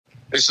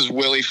This is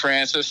Willie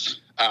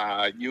Francis,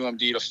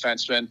 UMD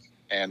defenseman,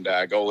 and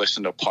go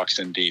listen to Pucks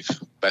in Deep.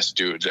 Best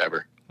dudes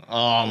ever.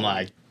 Oh,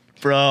 my.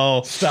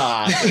 Bro.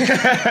 Stop.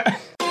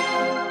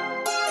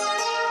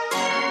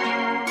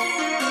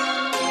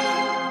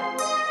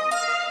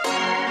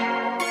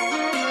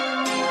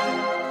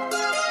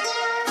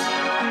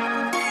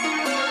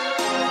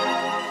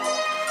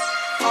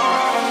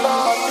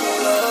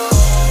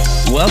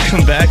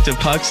 Welcome back to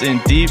Pucks in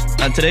Deep.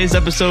 On today's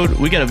episode,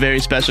 we got a very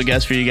special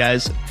guest for you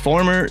guys.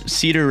 Former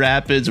Cedar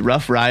Rapids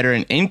Rough Rider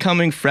and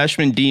incoming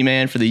freshman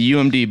D-man for the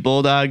UMD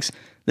Bulldogs.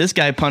 This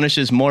guy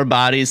punishes more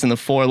bodies than the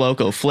Four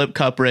Loko Flip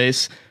Cup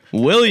race.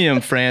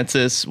 William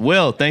Francis.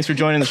 Will, thanks for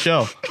joining the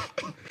show.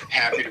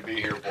 Happy to be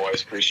here,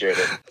 boys. Appreciate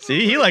it.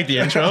 See, he liked the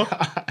intro.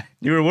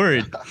 You were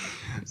worried.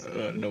 I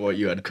don't know what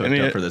you had cooked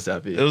up for this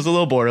epi. It was a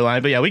little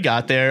borderline, but yeah, we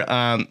got there.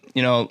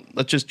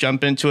 Let's just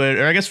jump into it.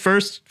 Or I guess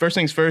first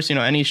things first,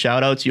 any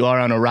shout outs? You are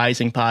on a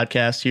rising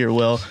podcast here,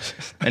 Will.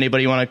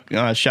 Anybody you want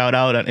to shout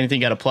out?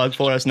 Anything you got to plug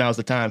for us? Now's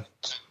the time.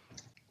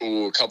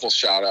 Ooh, a couple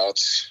shout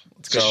outs.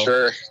 Let's go.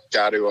 Sure.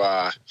 Got to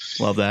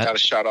love that. Got to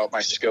shout out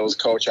my skills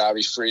coach,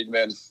 Avi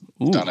Friedman.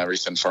 Ooh. Done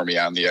everything for me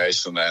on the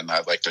ice. And then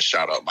I'd like to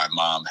shout out my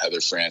mom,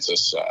 Heather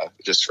Francis,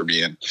 just for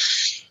being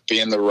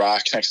the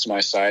rock next to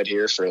my side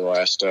here for the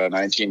last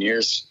 19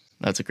 years.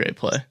 That's a great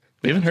play.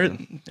 We haven't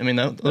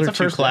heard. Those are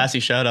two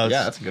classy shout outs.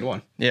 Yeah, that's a good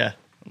one. Yeah.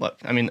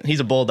 He's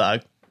a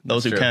Bulldog.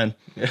 Those who can.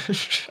 Yeah.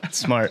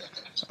 Smart.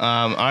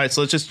 All right,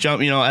 so let's just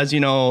jump. As you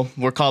know,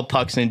 we're called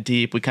Pucks in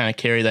Deep. We kind of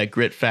carry that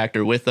grit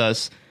factor with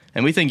us.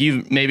 And we think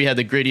you've maybe had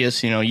the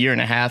grittiest, year and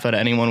a half out of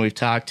anyone we've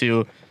talked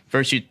to.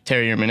 First, you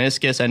tear your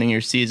meniscus, ending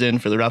your season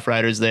for the Rough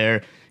Riders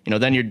there.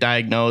 Then you're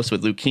diagnosed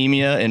with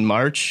leukemia in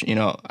March.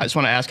 I just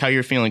want to ask how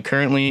you're feeling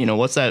currently.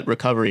 What's that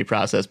recovery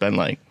process been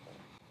like?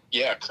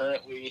 Yeah,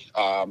 currently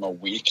I'm a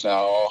week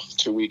now,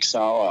 2 weeks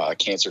now,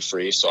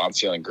 cancer-free, so I'm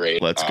feeling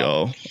great. Let's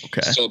go. Okay.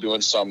 Still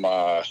doing some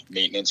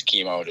maintenance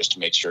chemo just to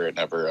make sure it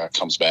never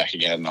comes back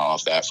again and all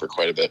of that for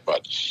quite a bit,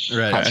 but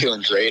I'm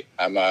feeling great.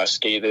 I'm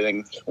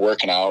skating,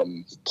 working out,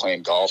 and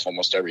playing golf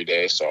almost every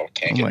day, so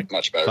can't get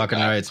much better. Fucking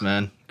rights,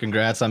 man.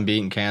 Congrats on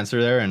beating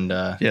cancer there. And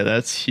yeah,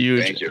 that's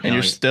huge. Thank you. And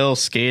you're still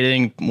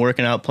skating,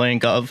 working out, playing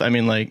golf.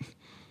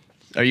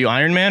 Are you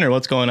Iron Man or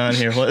what's going on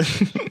here? What?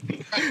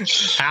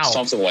 How?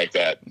 Something like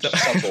that.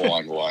 Something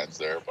along the lines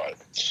there. But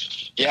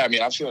yeah,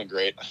 I'm feeling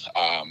great.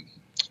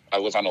 I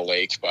live on a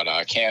lake, but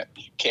I can't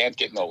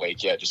get in the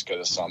lake yet just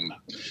because of some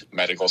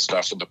medical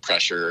stuff with the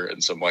pressure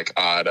and some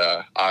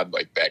odd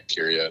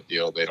bacteria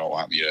deal. They don't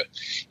want me to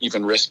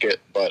even risk it.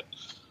 But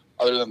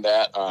other than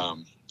that,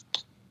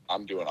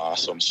 I'm doing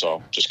awesome.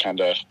 So just kind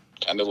of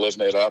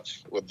living it up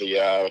with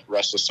the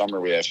rest of the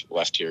summer we have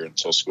left here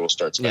until school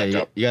starts back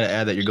up. You got to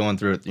add that you're going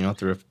through it,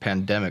 through a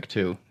pandemic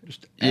too.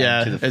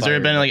 Has there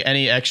been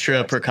any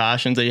extra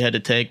precautions that you had to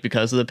take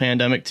because of the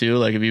pandemic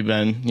too? Have you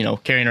been,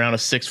 carrying around a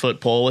 6-foot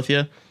pole with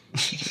you?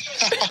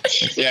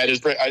 Yeah,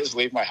 I just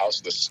leave my house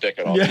with a stick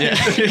and all. Yeah.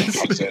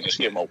 Comes in, just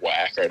give him a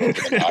whack right over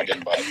the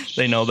noggin. But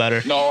they know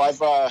better. No,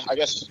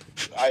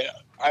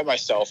 I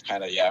myself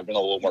I've been a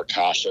little more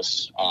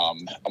cautious.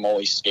 I'm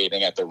only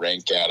skating at the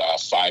rink at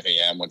 5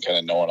 a.m. when kind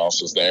of no one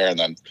else is there, and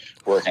then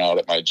working out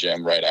at my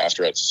gym right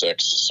after at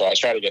 6. So I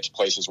try to get to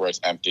places where it's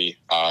empty,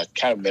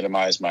 kind of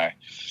minimize my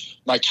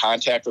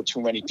contact with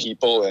too many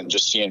people and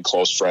just seeing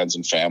close friends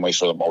and family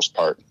for the most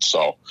part.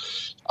 So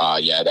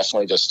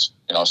definitely just,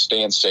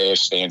 staying safe,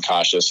 staying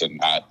cautious, and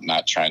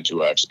not trying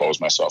to expose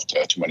myself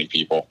to too many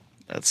people.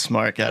 That's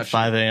smart. Got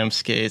 5 a.m.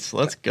 skates.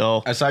 Let's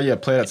go. I saw you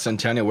played at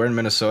Centennial. Where in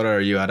Minnesota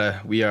are you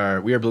at? We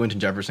are Bloomington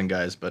Jefferson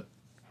guys, but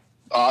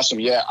awesome.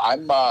 Yeah,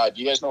 I'm.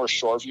 Do you guys know where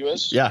Shoreview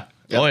is? Yeah.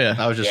 Yep. Oh yeah.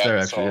 I was just there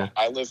actually. So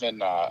I live in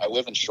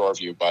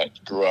Shoreview,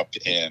 but grew up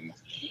in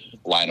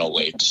Lino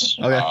Lakes.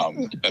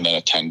 Okay. And then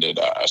attended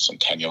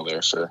Centennial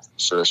there for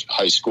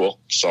high school.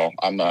 So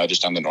I'm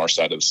just on the north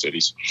side of the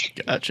cities.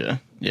 Gotcha.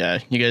 Yeah,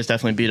 you guys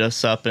definitely beat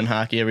us up in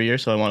hockey every year,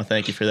 so I want to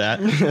thank you for that.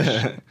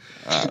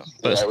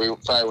 But we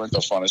probably weren't the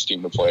funnest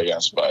team to play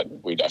against, but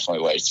we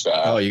definitely liked.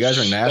 You guys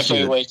are nasty.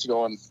 Definitely liked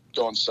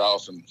going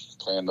south and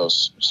playing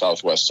those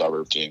southwest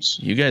suburb teams.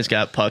 You guys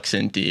got pucks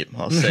in deep.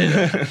 I'll say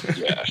that.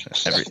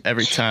 Yeah.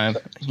 Every time,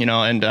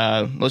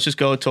 and let's just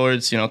go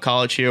towards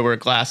college here. We're a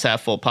glass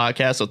half full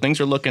podcast, so things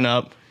are looking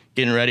up.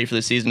 Getting ready for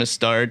the season to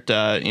start.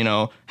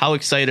 How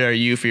excited are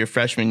you for your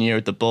freshman year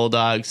with the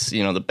Bulldogs?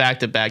 The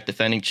back-to-back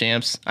defending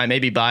champs. I may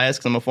be biased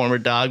because I'm a former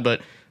Dog,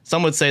 but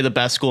some would say the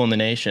best school in the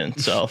nation.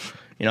 So,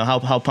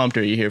 how pumped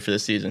are you here for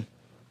this season?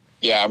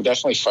 Yeah, I'm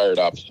definitely fired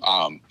up.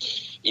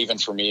 Even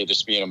for me,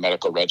 just being a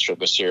medical redshirt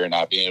this year and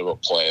not being able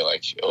to play,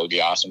 it'll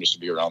be awesome just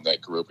to be around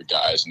that group of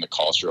guys and the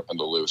culture up in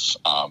Duluth.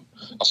 I'll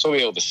still be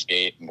able to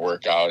skate and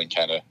work out and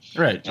kind of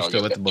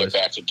get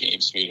back to game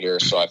speed here.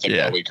 So I think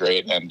that'll be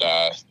great. And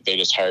they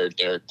just hired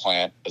Derek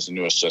Plant as a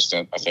new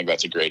assistant. I think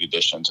that's a great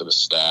addition to the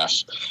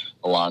staff,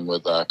 along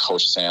with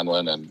Coach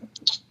Sandlin and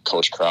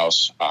Coach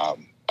Kraus.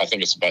 I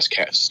think it's the best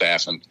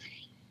staff in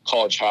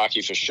college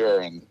hockey for sure,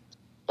 and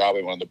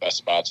probably one of the best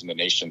spots in the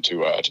nation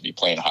to be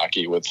playing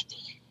hockey with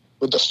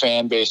the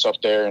fan base up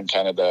there and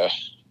kind of the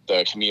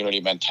the community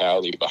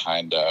mentality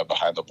behind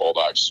the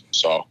Bulldogs.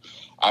 So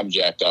I'm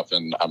jacked up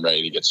and I'm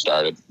ready to get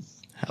started.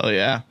 Hell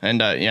yeah.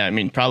 And I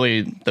mean,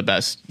 probably the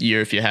best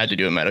year if you had to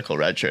do a medical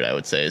redshirt, I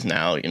would say, is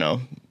now.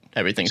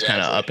 Everything's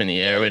kind of up in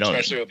the air. Yeah,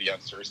 especially with the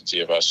uncertainty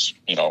of us,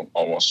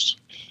 almost.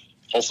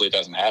 Hopefully it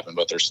doesn't happen,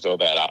 but there's still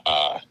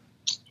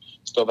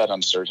that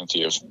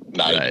uncertainty of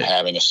not even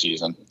having a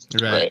season.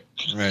 Right.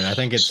 I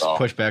think it's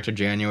pushed back to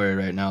January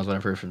right now is what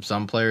I've heard from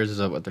some players. Is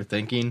that what they're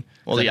thinking?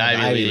 Well, the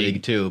Ivy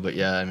League too, but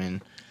yeah, I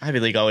mean, Ivy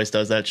League always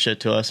does that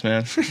shit to us,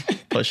 man,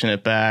 pushing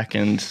it back,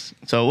 and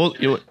so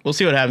we'll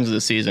see what happens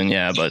this season.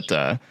 Yeah, but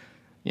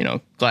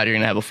glad you're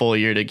gonna have a full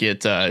year to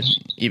get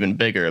even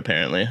bigger.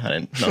 Apparently, I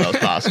didn't know that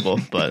was possible,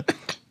 but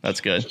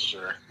that's good. For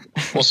sure.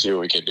 We'll see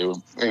what we can do.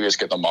 Maybe just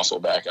get the muscle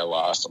back I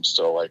lost. I'm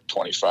still like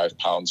 25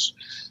 pounds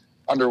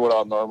under what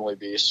I'll normally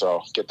be,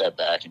 so get that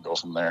back and go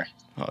from there.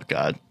 Oh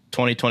God,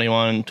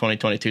 2021,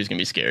 2022 is gonna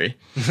be scary.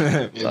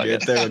 We'll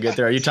get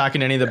there. Are you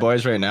talking to any of the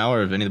boys right now, or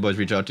have any of the boys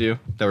reach out to you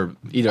that were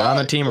either on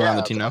the team or on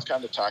the team now? I've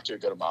kind of talked to a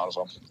good amount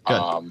of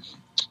them.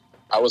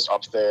 I was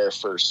up there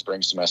for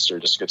spring semester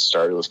just to get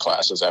started with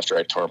classes after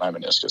I tore my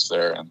meniscus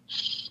there, and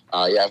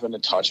I've been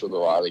in touch with a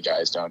lot of the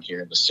guys down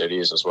here in the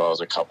cities, as well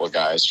as a couple of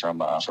guys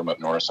from up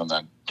north, and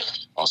then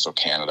also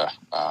Canada.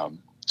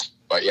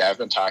 But yeah, I've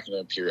been talking to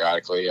him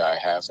periodically. I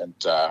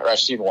haven't, or I've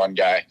seen one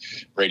guy,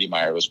 Brady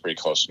Meyer, was pretty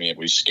close to me, and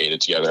we skated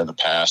together in the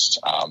past.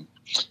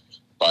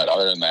 But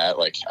other than that,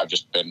 I've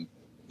just been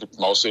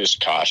mostly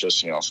just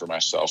cautious, for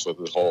myself with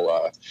the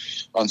whole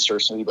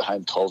uncertainty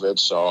behind COVID.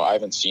 So I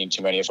haven't seen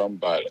too many of them,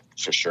 but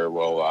for sure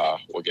we'll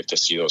get to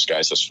see those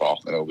guys this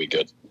fall, and it'll be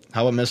good.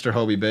 How about Mr.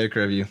 Hobie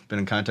Baker? Have you been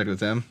in contact with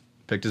him?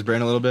 Picked his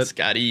brain a little bit?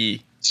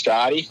 Scotty?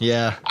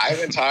 Yeah. I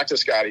haven't talked to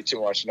Scotty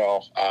too much,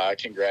 no. I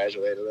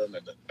congratulated him,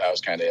 and that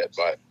was kind of it.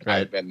 But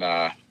I've been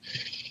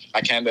I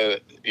kind of,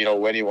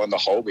 when he won the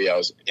Hobie, I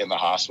was in the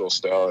hospital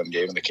still and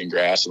gave him the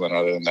congrats. And then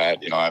other than that,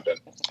 I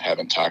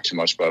haven't talked too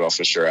much, but I'll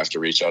for sure have to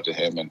reach out to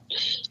him and,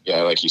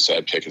 like you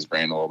said, pick his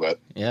brain a little bit.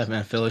 Yeah,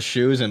 man, fill his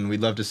shoes, and we'd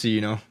love to see,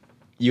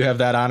 you have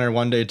that honor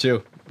one day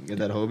too. Get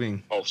that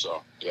Hobie. Hope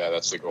so. Yeah,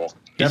 that's the goal.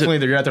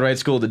 Definitely, you're at the right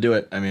school to do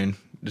it. I mean,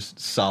 just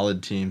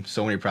solid team.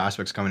 So many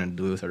prospects coming into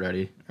Duluth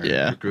already.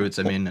 Recruits,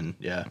 and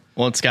yeah.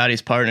 Well, and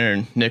Scotty's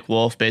partner, Nick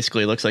Wolf,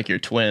 basically looks like your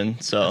twin.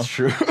 So that's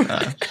true.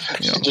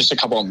 Just a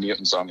couple of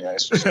mutants on the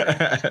ice. For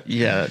sure.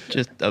 Yeah,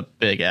 just a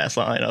big ass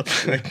lineup.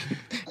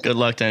 Good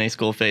luck to any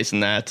school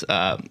facing that.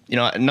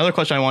 Another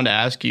question I wanted to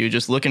ask you,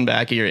 just looking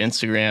back at your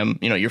Instagram,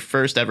 your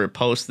first ever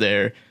post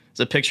there is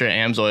a picture of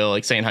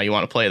Amsoil, saying how you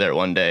want to play there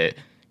one day.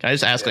 Can I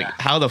just ask,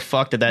 how the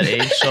fuck did that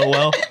age so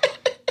well?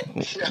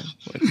 Yeah.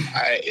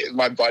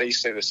 My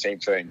buddies say the same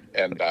thing,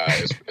 and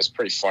it's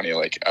pretty funny.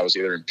 I was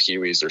either in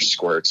Pee-wees or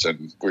Squirts,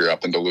 and we were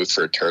up in Duluth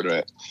for a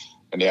tournament.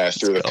 And I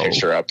threw the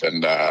picture up,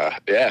 and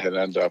it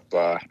ended up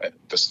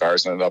the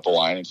stars ended up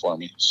aligning for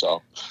me.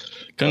 So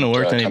couldn't have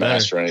worked any better.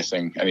 Ask for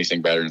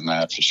anything better than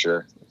that, for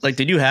sure.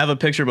 Did you have a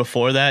picture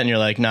before that, and you're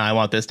like, nah, I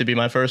want this to be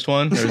my first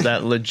one? Or is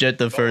that legit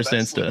the first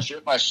Insta?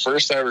 Legit my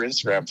first ever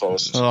Instagram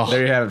post. Oh.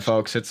 There you have it,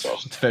 folks. It's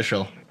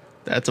official.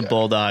 That's a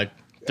Bulldog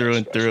through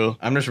and through.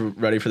 I'm just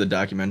ready for the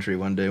documentary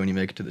one day when you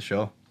make it to the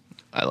show.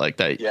 I like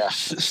that. Yeah.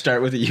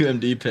 Start with a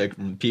UMD pick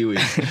from Pee-wee.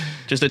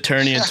 Just a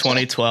tourney in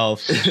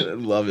 2012.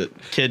 Love it.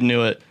 Kid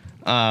knew it.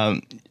 I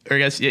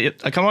guess I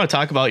kind of want to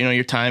talk about,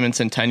 your time in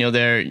Centennial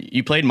there.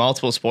 You played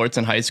multiple sports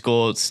in high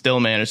school, still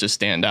managed to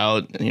stand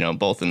out,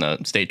 both in the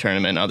state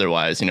tournament and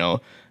otherwise,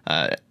 do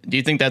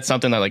you think that's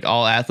something that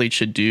all athletes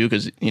should do?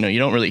 Because, you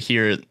don't really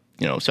hear,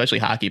 especially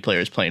hockey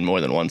players playing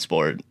more than one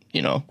sport,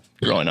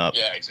 growing up.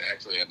 Yeah,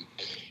 exactly.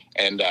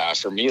 And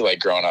for me,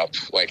 growing up,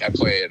 I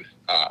played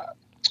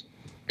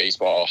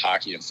baseball,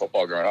 hockey, and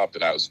football growing up,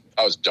 and I was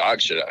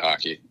dog shit at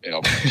hockey.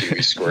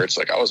 Pee-wee Squirts,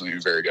 I wasn't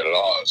even very good at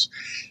all. I was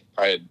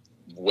probably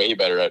way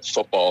better at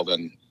football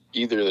than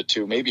either of the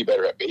two. Maybe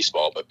better at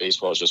baseball, but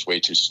baseball is just way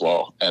too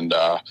slow. And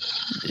going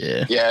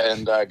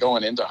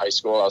into high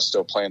school, I was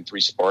still playing 3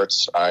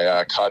 sports.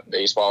 I cut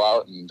baseball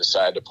out and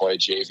decided to play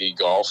JV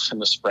golf in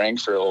the spring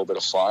for a little bit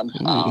of fun,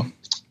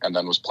 and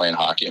then was playing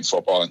hockey and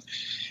football. And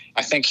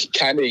I think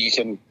kind of you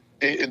can.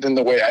 Then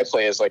the way I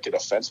play as a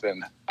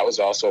defenseman, I was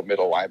also a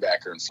middle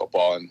linebacker in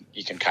football, and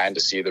you can kind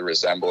of see the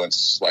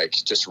resemblance,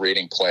 just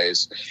reading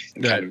plays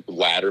and kind of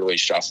laterally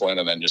shuffling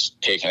and then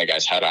just taking a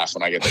guy's head off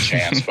when I get the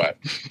chance.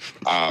 But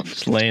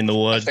just laying the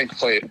wood. I think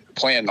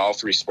playing all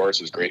 3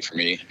 sports is great for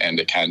me, and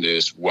it kind of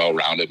is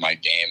well-rounded my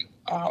game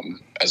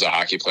as a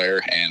hockey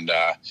player, and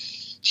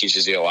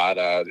teaches you a lot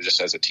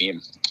just as a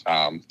team,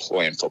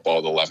 playing football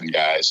with 11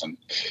 guys and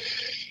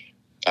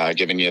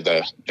giving you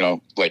the,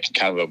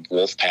 kind of a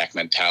wolf pack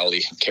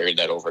mentality, carried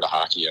that over to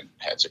hockey and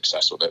had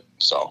success with it.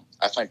 So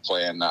I think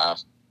playing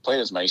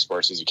as many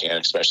sports as you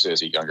can, especially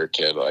as a younger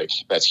kid,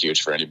 that's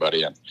huge for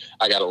anybody. And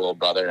I got a little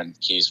brother, and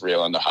he's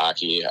real into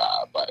hockey,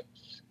 but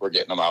we're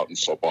getting him out in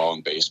football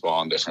and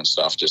baseball and different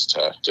stuff just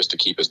to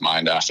keep his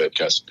mind off it,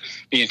 because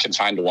being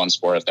confined to one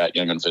sport at that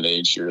young of an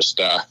age, you're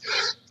just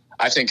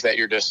I think that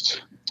you're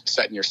just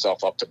setting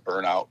yourself up to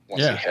burn out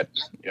once you hit,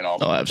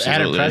 Oh, absolutely.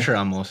 Added pressure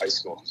almost. High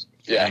school.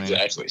 Yeah,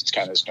 exactly. It's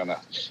kind of just gonna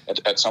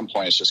at some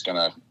point it's just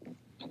gonna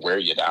wear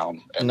you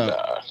down, and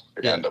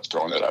you're gonna end up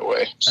throwing it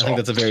away. So, I think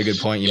that's a very good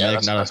point you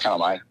make. That's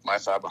kind of my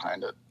thought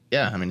behind it.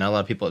 Yeah, I mean, not a lot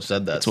of people have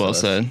said that. That's well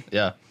said.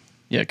 Yeah,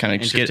 kind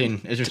of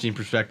interesting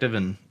perspective,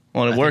 and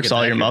it works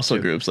all your muscle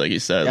groups, like you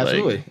said. Yeah,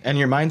 absolutely, and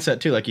your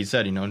mindset too, like you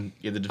said. You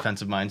have the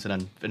defensive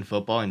mindset in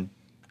football, and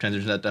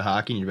transition that to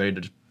hockey, and you're ready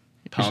to just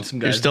pound some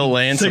guys. You're still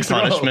laying some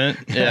punishment.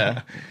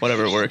 Yeah,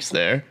 whatever works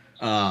there.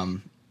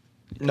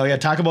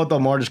 Talk about though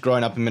more just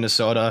growing up in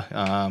Minnesota.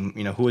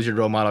 Who was your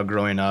role model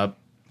growing up?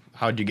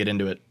 How did you get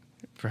into it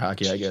for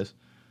hockey, I guess?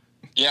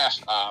 Yeah,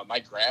 my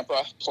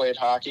grandpa played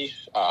hockey.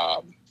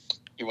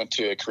 He went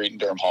to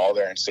Cretin-Derham Hall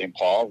there in St.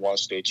 Paul, won a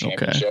state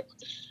championship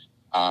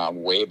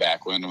way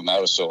back when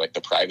that was like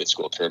the private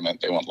school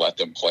tournament. They wouldn't let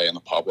them play in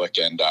the public.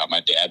 And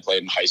my dad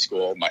played in high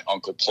school. My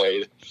uncle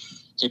played.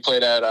 He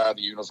played at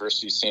the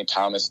University of St.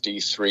 Thomas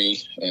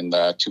D3 in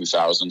the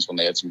 2000s when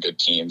they had some good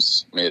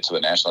teams, made it to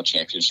the national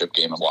championship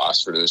game and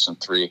lost for Division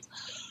 3.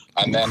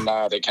 And then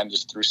they kind of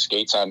just threw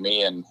skates on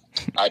me, and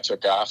I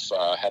took off.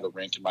 Had a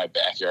rink in my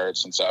backyard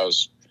since I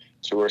was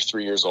 2 or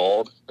 3 years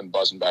old. Been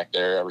buzzing back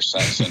there ever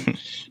since. And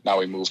now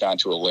we moved on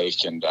to a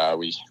lake, and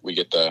we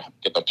get the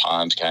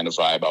pond kind of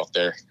vibe out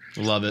there.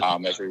 Love it.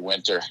 Every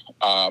winter.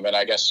 And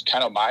I guess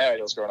kind of my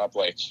idols growing up,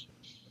 like,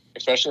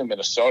 especially in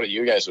Minnesota,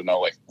 you guys would know,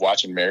 like,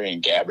 watching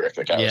Marian Gaborik.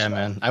 Like,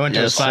 I went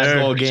to a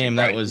 5-goal game.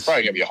 That was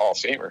probably gonna be a Hall of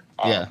Famer.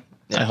 Yeah,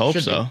 I hope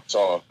so.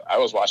 So I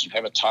was watching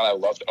him a ton. I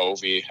loved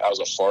Ovi. I was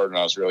a forward when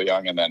I was really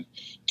young, and then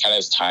kind of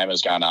as time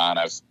has gone on,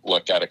 I've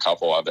looked at a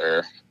couple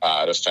other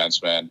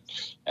defensemen,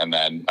 and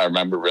then I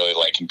remember really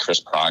liking Chris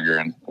Pronger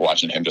and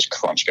watching him just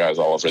crunch guys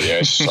all over the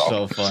ice.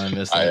 So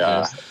fun.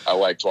 I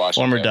liked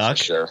watching former him Duck.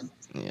 for sure.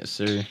 Yes,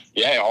 sir.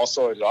 Yeah,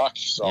 also a Duck.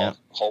 So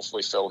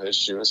hopefully fill his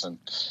shoes and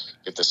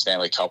get the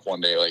Stanley Cup one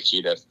day like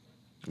he did.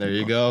 There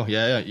you go.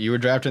 Yeah. You were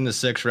drafted in the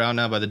 6th round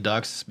now by the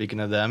Ducks,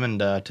 speaking of them,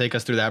 and take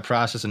us through that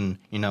process and,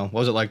 what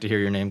was it like to hear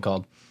your name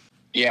called?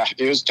 Yeah,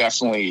 it was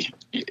definitely,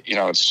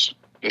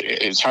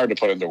 it's hard to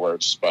put into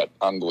words, but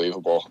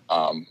unbelievable.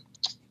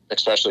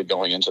 Especially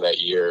going into that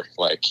year,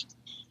 like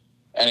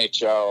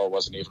NHL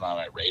wasn't even on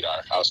my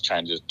radar. I was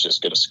trying to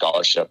just get a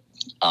scholarship,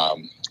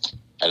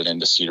 headed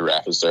into Cedar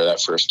Rapids there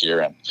that first year.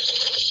 And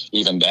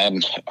even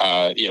then,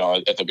 at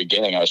the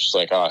beginning, I was just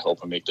like, oh, I hope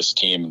I make this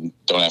team and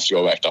don't have to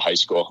go back to high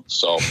school.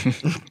 So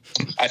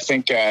I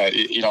think,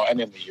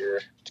 ending the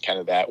year kind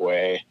of that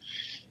way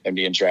and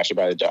being drafted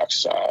by the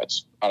Ducks,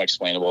 it's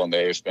unexplainable. And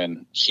they've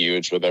been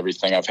huge with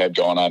everything I've had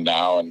going on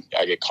now. And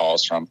I get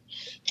calls from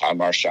Todd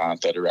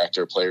Marchant, the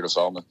director of player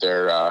development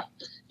there,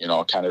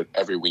 kind of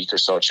every week or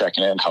so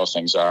checking in how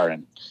things are.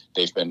 And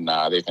they've been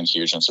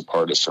huge and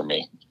supportive for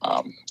me.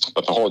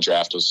 But the whole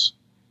draft was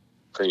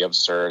pretty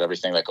absurd.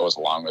 Everything that goes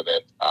along with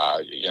it.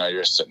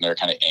 You're sitting there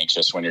kind of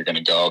anxious when you're going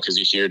to go because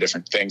you hear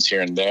different things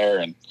here and there,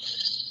 and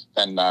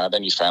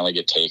then you finally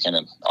get taken,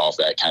 and all of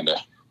that kind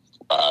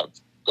of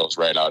goes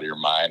right out of your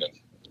mind. And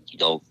you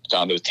go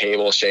down to the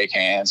table, shake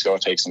hands, go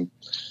take some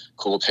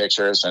cool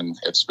pictures, and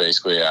it's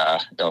basically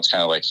it's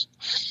kind of like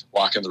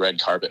walking the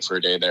red carpet for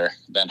a day there.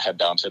 Then head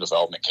down to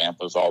development camp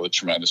with all the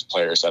tremendous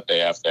players that they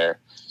have there.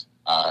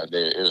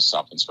 It was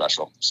something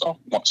special. So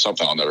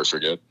something I'll never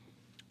forget.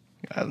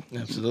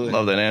 Absolutely.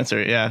 Love that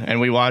answer. Yeah.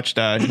 And we watched,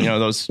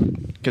 those,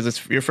 because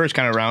it's your first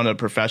kind of round of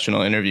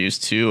professional interviews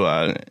too.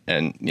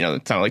 And,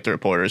 it sounded like the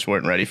reporters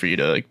weren't ready for you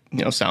to,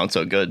 sound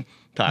so good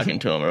talking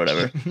to them or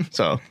whatever.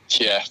 So.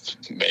 Yeah,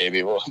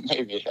 maybe. Well,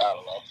 maybe. I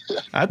don't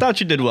know. I thought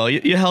you did well.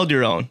 You held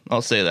your own.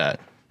 I'll say that.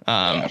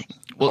 I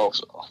hope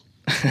so.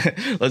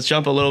 Let's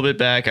jump a little bit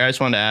back. I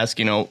just wanted to ask,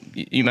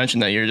 you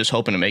mentioned that you're just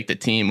hoping to make the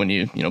team when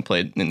you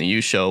played in the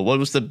U show. What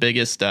was the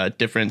biggest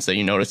difference that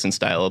you noticed in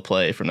style of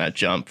play from that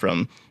jump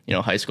from,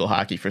 high school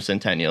hockey for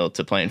Centennial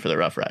to playing for the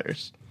Rough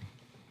Riders?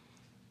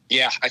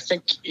 Yeah, I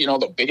think,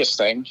 the biggest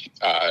thing,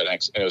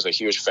 and it was a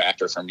huge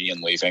factor for me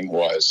in leaving,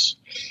 was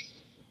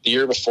the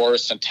year before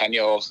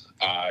Centennial,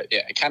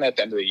 kind of at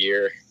the end of the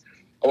year,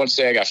 I wouldn't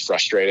say I got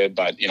frustrated,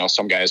 but,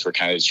 some guys were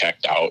kind of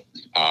checked out.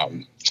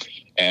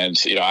 And,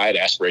 I had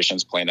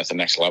aspirations playing at the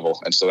next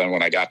level. And so then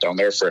when I got down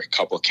there for a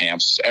couple of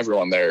camps,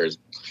 everyone there is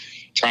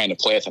trying to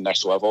play at the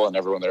next level, and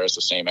everyone there has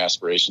the same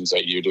aspirations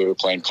that you do,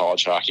 playing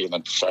college hockey and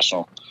then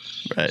professional.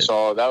 Right.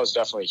 So that was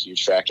definitely a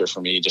huge factor for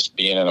me, just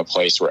being in a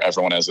place where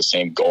everyone has the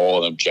same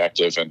goal and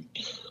objective, and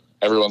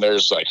everyone there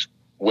is like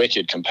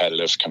wicked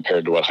competitive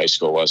compared to what high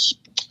school was.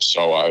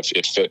 So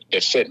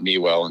it fit me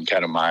well and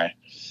kind of my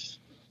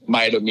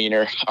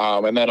demeanor.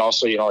 And then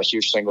also, a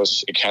huge thing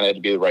was it kind of had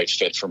to be the right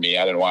fit for me.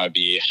 I didn't want to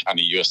be on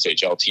a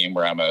USHL team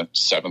where I'm a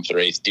 7th or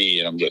 8th D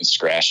and I'm getting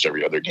scratched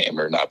every other game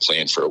or not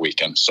playing for a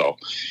weekend. So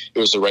it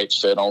was the right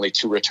fit, only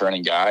 2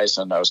 returning guys.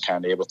 And I was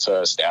kind of able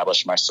to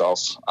establish myself,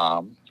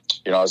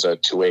 as a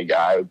 2-way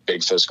guy with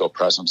big physical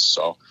presence.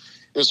 So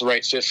it was the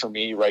right fit for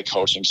me, right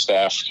coaching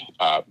staff,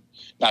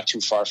 not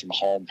too far from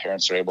home.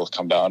 Parents are able to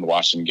come down and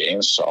watch some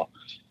games. So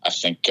I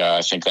think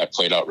that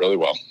played out really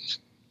well.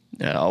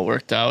 Yeah, it all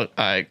worked out.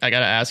 I got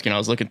to ask, I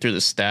was looking through the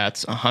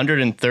stats,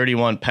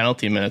 131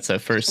 penalty minutes that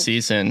first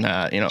season.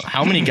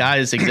 How many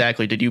guys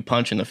exactly did you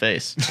punch in the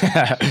face?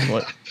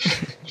 What?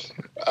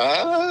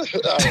 I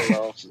don't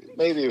know.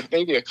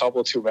 Maybe a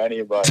couple too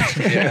many, but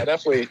yeah,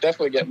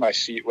 definitely getting my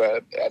feet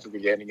wet at the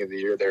beginning of the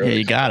year. There,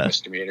 you got it.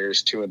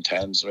 Misdemeanors, 2 and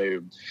 10s,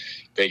 maybe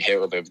big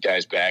hit with the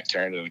guy's back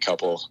turned, and a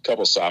couple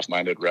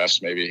soft-minded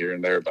refs maybe here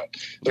and there, but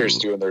they're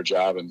just doing their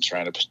job and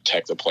trying to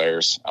protect the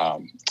players.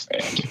 I'm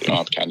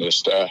kind of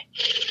just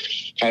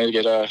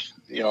get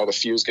the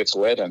fuse gets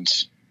lit, and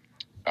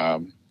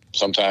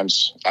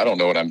sometimes I don't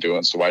know what I'm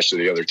doing, so why should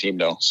the other team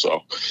know?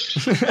 So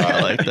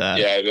I like that.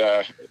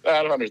 Yeah,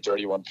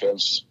 131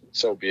 PIMs,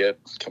 so be it.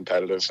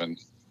 Competitive, and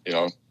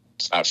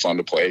it's not fun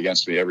to play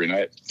against me every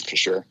night for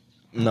sure.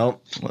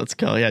 Nope. Let's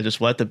go. Yeah, just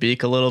wet the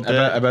beak a little bit.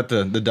 I bet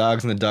the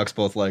Dogs and the Ducks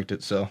both liked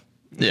it. So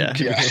yeah.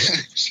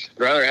 I'd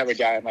rather have a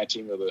guy on my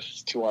team with a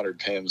 200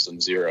 PIMs than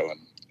 0, and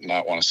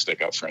not want to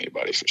stick up for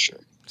anybody for sure.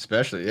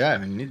 Especially, yeah. I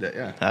mean, you need that.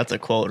 Yeah. That's a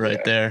quote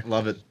right there.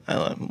 Love it.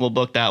 We'll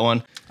book that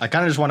one. I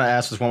kind of just want to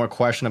ask this one more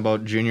question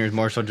about juniors,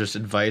 more so just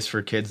advice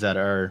for kids that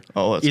are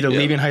either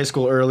leaving high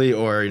school early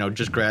or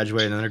just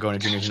graduating and then they're going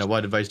to juniors.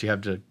 What advice do you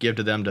have to give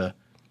to them to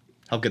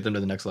help get them to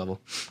the next level?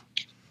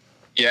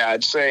 Yeah,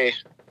 I'd say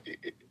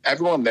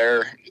everyone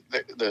there,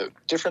 the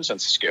difference in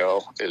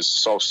skill is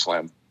so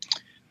slim.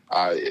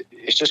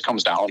 It just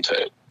comes down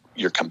to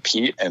your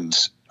compete and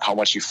how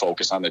much you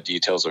focus on the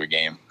details of a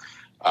game.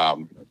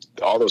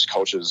 All those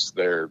coaches,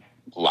 their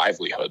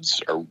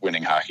livelihoods are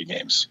winning hockey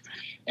games,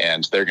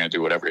 and they're going to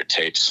do whatever it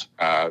takes.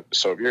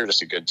 So if you're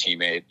just a good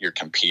teammate, you're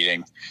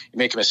competing, you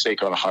make a mistake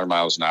going 100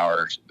 miles an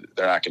hour,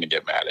 they're not going to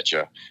get mad at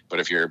you. But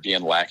if you're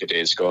being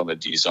lackadaisical in the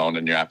D zone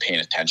and you're not paying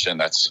attention,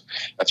 that's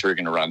where you're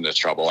going to run into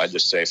trouble. I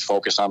just say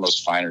focus on those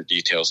finer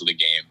details of the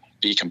game,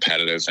 be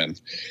competitive, and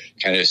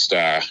kind of just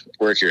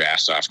work your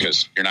ass off,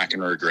 because you're not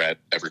going to regret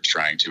ever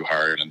trying too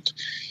hard. And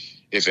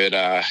if it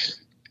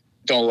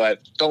don't let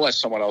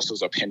someone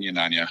else's opinion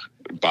on you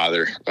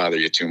bother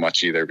you too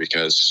much either,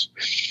 because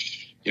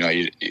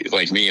you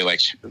like me,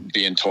 like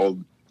being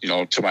told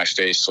to my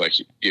face, like,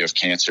 you have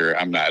cancer.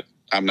 I'm not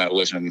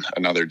living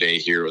another day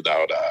here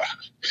without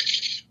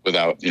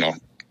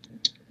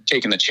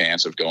taking the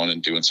chance of going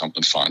and doing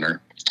something fun,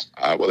 or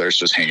whether it's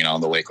just hanging out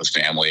on the lake with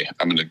family.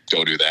 I'm going to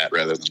go do that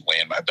rather than lay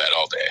in my bed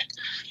all day.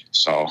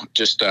 So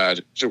just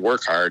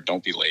work hard,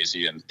 don't be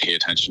lazy, and pay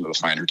attention to the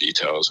finer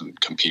details and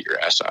compete your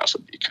ass off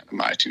would be kind of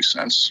my 2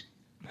 cents.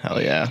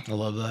 Hell yeah. I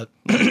love that.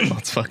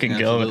 Let's fucking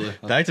go.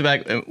 Back to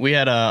back. We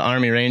had a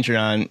Army Ranger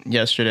on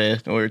yesterday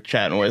we were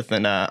chatting with,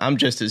 and I'm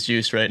just as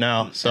juiced right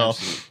now. So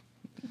absolutely.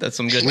 That's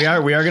some good. We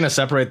are going to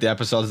separate the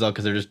episodes though,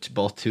 because they're just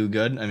both too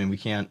good. I mean, we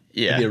can't.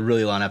 It'd be a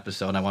really long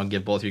episode, and I want to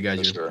give both you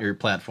guys your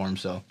platform.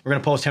 So we're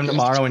going to post him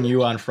tomorrow and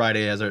you on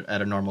Friday at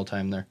a normal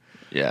time there.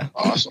 Yeah.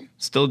 Awesome.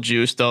 Still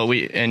juiced though.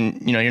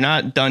 You're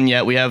not done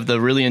yet. We have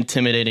the really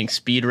intimidating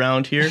speed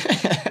round here.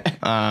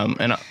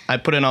 And I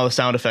put in all the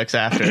sound effects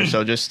after.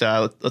 So just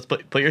let's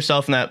put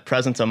yourself in that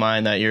presence of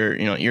mind that you're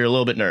a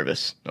little bit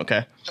nervous.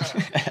 Okay.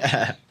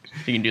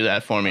 You can do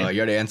that for me. I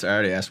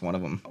already asked one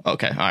of them.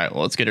 Okay. All right.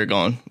 Well, let's get her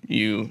going.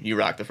 You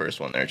rock the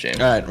first one there, James.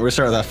 All right. We're gonna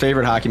start with our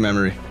favorite hockey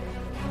memory.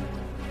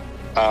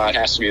 It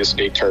has to be the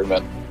state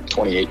tournament.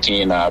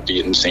 2018,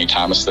 beating St.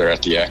 Thomas there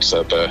at the X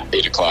at the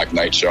 8 o'clock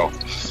night show.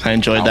 I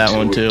enjoyed that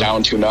one too.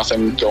 Down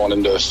 2-0 going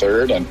into the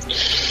third, and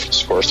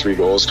score 3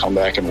 goals, come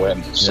back and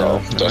win. So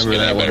it doesn't get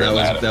any better than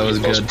that. That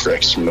was those good.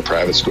 pricks from the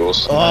private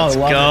schools. Oh, let's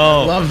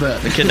go! Love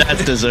that. The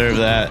cadets deserve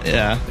that.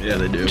 Yeah, yeah,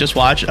 they do.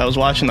 I was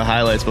watching the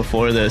highlights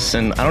before this,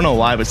 and I don't know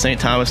why, but St.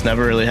 Thomas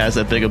never really has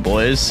that big of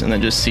boys, and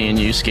then just seeing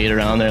you skate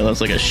around there,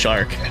 looks like a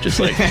shark. Just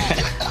like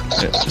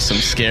just some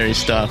scary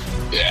stuff.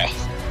 Yeah.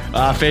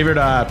 Favorite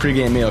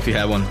pregame meal if you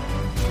had one.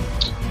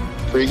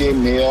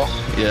 Pre-game meal,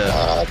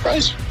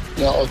 probably,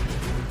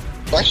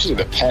 actually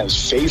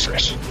depends.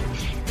 Favorite,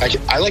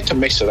 I like to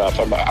mix it up.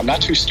 I'm not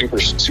too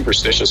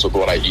superstitious with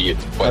what I eat.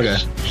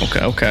 But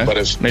okay. But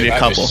if maybe a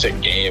couple. I have a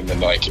sick game,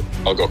 then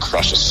I'll go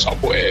crush a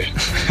Subway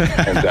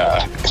and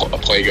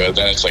play good.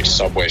 Then it's like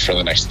Subway for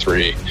the next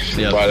 3.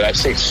 Yep. But I'd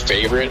say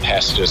favorite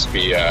has to just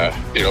be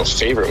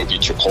favorite would be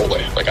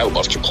Chipotle. Like I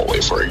love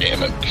Chipotle for a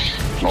game, and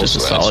most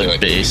of the time,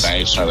 like base.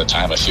 90% of the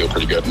time, I feel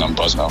pretty good and I'm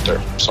buzzing out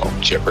there. So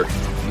chipper.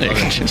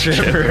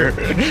 Chipper.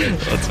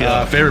 Let's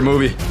go. Favorite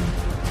movie?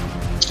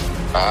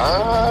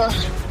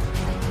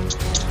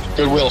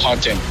 Good Will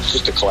Hunting.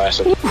 Just a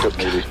classic. Good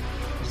movie.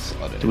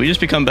 Did we just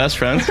become best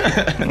friends? Do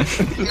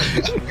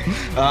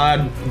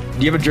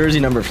you have a jersey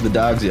number for the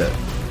Dogs yet?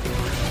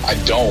 I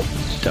don't.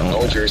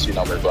 No jersey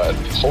number, but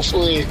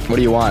hopefully. What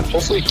do you want?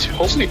 Hopefully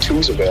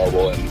 2's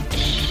available, and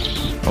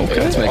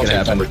let's make it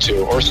happen. Number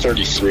 2 or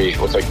 33.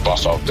 Look like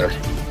buff out there.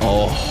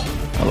 Oh.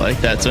 I like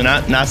that. So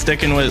not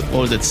sticking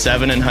with,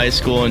 7 in high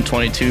school and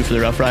 22 for the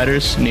Rough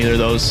Riders? Neither of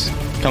those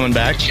coming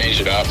back?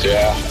 Change it up,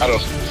 yeah. I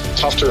don't.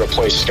 Tough to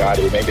replace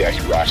Scotty. Maybe I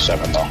could rock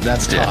 7 though.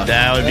 That's tough.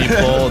 Yeah, that would be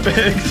bold.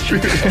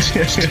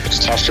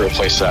 It's tough to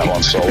replace that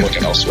one. So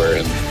looking elsewhere,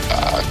 and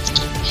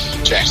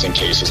Jackson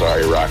Case is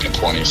already rocking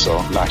 20, so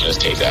I'm not going to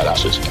take that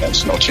off his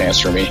hands. No chance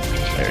for me.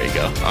 There you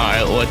go. All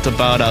right, what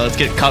about, let's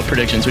get cup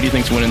predictions. Who do you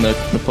think's winning the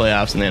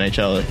playoffs in the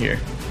NHL here?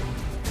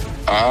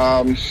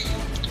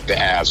 The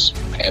Avs,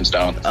 hands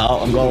down. Oh,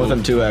 I'm going with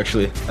them too,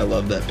 actually. I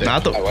love that pick.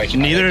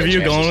 Neither of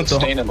you going with the...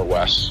 Staying in the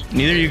West.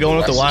 Neither of you going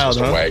with the Wild,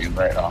 huh? Wagon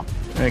right now.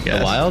 I guess.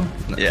 The Wild?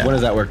 Yeah. When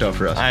has that worked out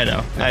for us? I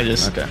know.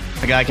 Okay.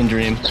 A guy can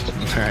dream. All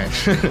right.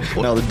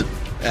 No, the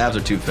Avs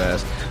are too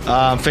fast.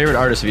 Favorite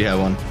artist if you have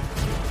one?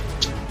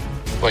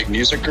 Like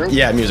music group?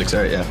 Yeah, music,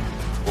 sorry, yeah.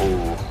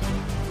 Ooh.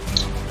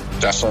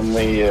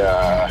 Definitely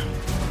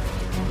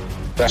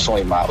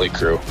Motley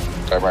Crue.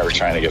 I remember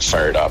trying to get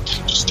fired up,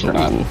 just turn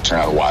on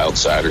the Wild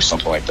side or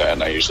something like that,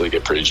 and I usually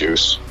get pretty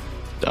juice.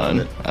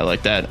 Done. I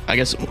like that. I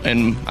guess,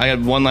 and I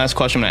got one last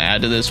question to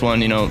add to this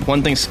one. You know,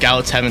 one thing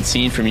scouts haven't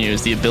seen from you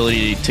is the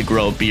ability to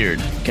grow a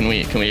beard. Can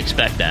we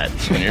expect that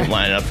when you're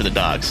lining up for the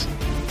Dogs?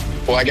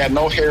 Well, I got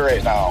no hair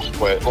right now,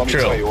 but let me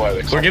tell you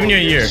what. We're giving you a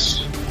year.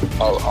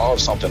 I'll have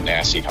something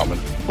nasty coming.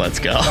 Let's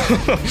go.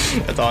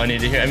 That's all I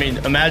need to hear. I mean,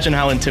 imagine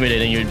how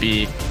intimidating you would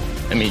be.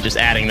 I mean, just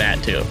adding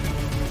that too.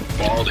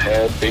 Bald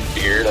head, big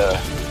beard,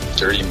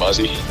 dirty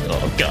muzzy.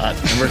 Oh, God.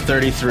 Number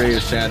 33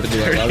 is sad to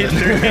do. I love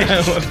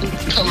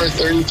it. Number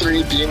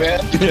 33,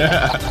 D-Man.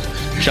 Yeah.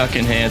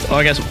 Chucking hands. Oh,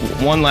 I guess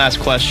one last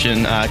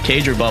question.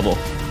 Cage or bubble?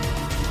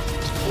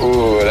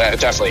 Ooh,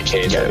 definitely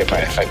cage.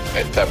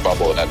 That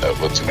bubble would end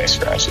up with too many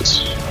scratches.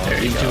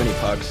 Too many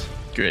pucks.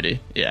 Gritty,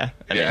 yeah.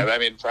 I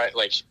mean,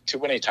 like too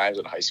many times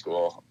in high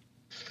school,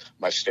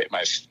 my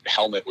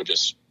helmet would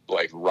just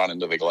like run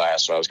into the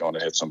glass, so I was going to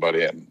hit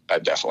somebody, and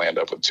I'd definitely end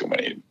up with too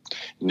many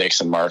nicks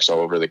and marks all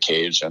over the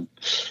cage, and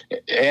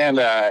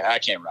I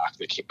can't rock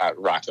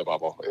the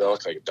bubble. It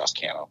looks like a dust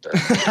can out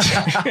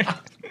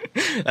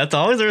there. That's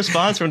always a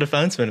response from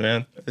defensemen,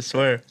 man. I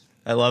swear.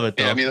 I love it,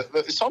 though. Yeah, I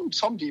mean,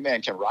 some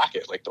D-man can rock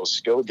it, like those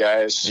skilled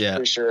guys. Yeah.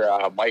 Pretty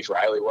sure Mike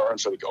Riley wore one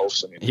for the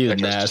Ghosts. I mean, he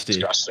was nasty.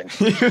 Disgusting.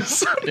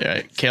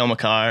 Yeah, Cale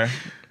Makar.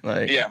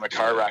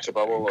 Makar rocked the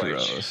bubble.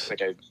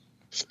 Like an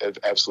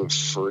absolute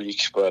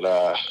freak. But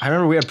I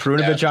remember we had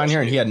Perunovic on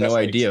here, and he had no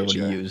idea what he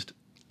used.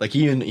 Like,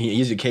 he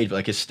used a cage, but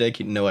like his stick,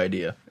 he had no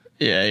idea.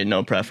 Yeah, he had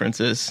no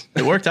preferences.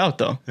 It worked out,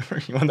 though.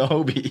 He won the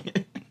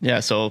Hobie. Yeah,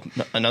 so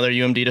another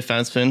UMD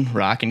defenseman,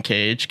 rocking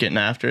cage, getting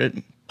after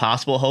it.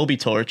 Possible Hobie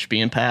torch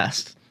being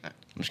passed. I'm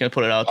just going to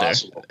put it out there.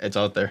 It's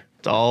out there.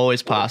 It's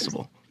always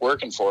possible.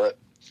 Working for it.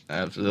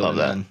 Absolutely. Love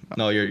that.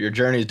 No, your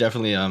journey is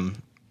definitely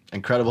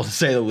incredible, to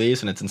say the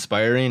least, and it's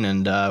inspiring,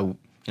 and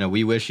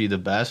we wish you the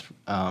best.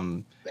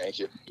 Thank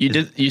you.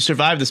 You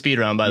survived the speed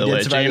round, by the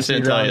way. James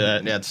didn't tell you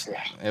that.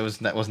 Yeah,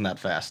 wasn't that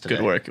fast today.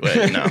 Good work.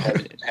 Wait, no.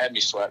 had me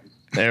sweating.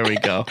 There we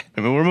go.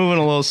 I mean, we're moving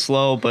a little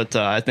slow, but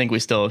I think we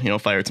still,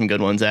 fired some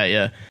good ones at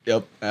you.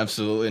 Yep,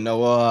 absolutely. No,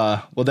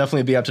 we'll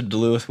definitely be up to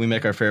Duluth. We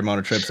make our fair amount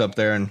of trips up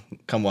there and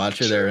come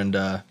watch you there and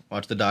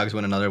watch the Dogs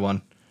win another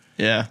one.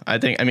 Yeah, I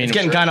mean, it's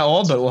getting kind of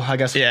old, but I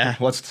guess. Yeah.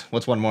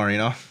 What's one more?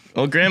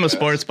 Well, Grandma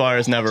Sports Bar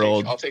is never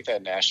old. I'll take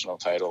that national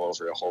title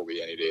over a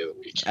Hobie any day of the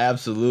week.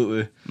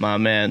 Absolutely. My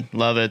man.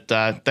 Love it.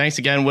 Thanks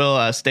again,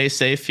 Will. Stay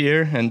safe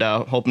here, and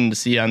hoping to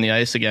see you on the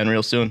ice again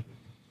real soon.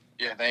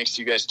 Yeah, thanks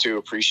to you guys, too.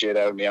 Appreciate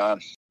having me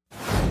on.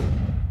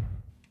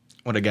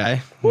 What a guy.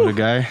 What a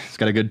guy. He's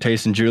got a good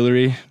taste in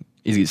jewelry.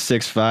 He's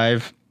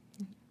 6'5".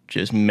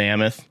 Just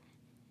mammoth.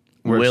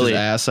 Works his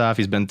ass off.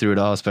 He's been through it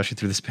all, especially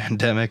through this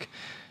pandemic.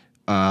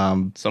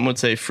 Some would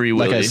say Free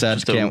Willy. Like I said,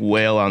 just a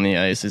whale on the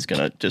ice is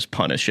going to just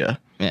punish you.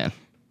 Man.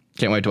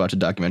 Can't wait to watch a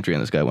documentary on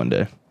this guy one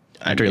day.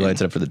 After he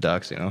lights it up for the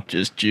Ducks,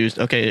 Just juiced.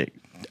 Okay.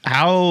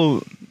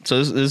 So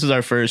this is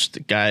our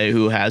first guy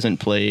who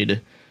hasn't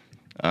played.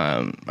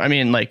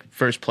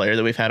 First player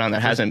that we've had on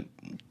that hasn't,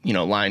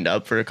 lined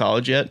up for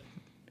college yet.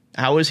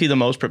 How is he the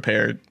most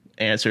prepared?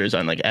 Answers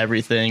on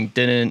everything.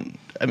 Again,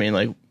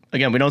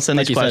 we don't send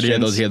these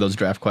questions. He had those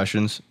draft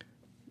questions.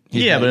 But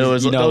it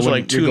was those were 2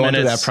 minutes. You're going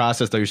through that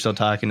process, though. You're still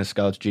talking to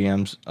scouts,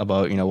 GMs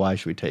about why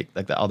should we take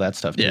all that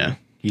stuff. Too. Yeah,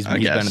 he's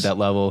been at that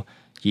level.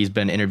 He's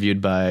been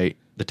interviewed by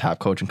the top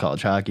coach in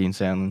college hockey in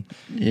Sandlin.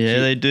 Yeah,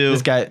 they do.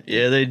 This guy.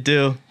 Yeah, they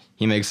do.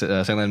 He makes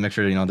Sandlin make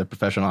sure they're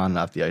professional on and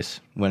off the ice,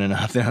 winning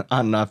on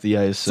and off the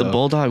ice. It's a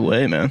bulldog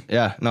way, man.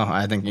 Yeah, no,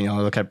 I think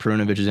look at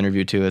Perunovic's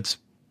interview too.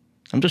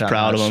 I'm just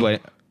proud of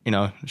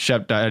him.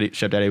 Shep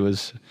Daddy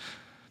was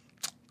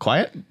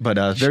quiet, but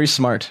very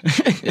smart.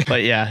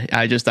 But yeah,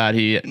 I just thought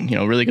he,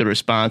 really good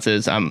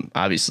responses. I'm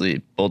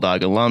obviously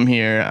Bulldog alum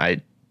here.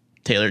 I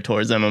tailor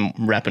towards them. I'm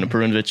repping a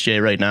Perunovic J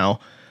right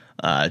now.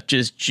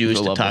 Just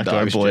juiced to talk to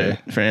our boy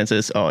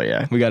Francis. Oh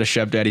yeah, we got a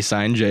Shep Daddy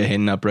signed Jay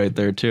hanging up right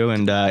there too,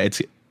 and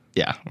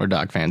we're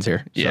Dog fans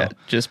here. Yeah,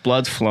 just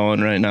blood's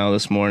flowing right now.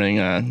 This morning,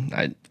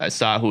 I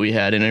saw who we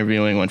had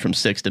interviewing. Went from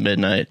 6 to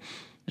midnight.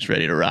 Just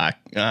ready to rock.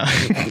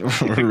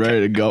 We're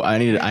ready to go. I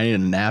need a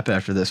nap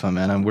after this one,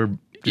 man. We've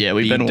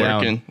been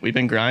working. We've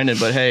been grinding,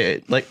 but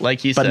hey,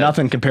 like he said, but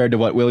nothing compared to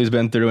what Willie's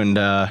been through. And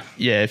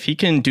if he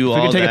can do all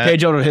that, if we can take a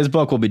page out of his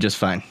book, we'll be just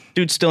fine.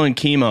 Dude's still in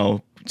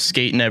chemo,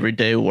 skating every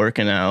day,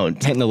 working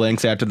out, hitting the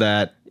links after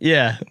that.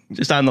 Yeah,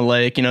 just on the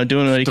lake,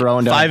 doing like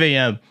throwing 5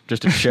 a.m.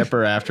 Just a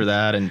chipper after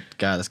that, and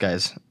God, this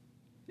guy's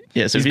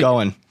he's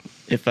going.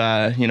 If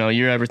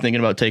you're ever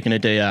thinking about taking a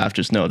day off,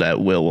 just know that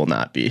Will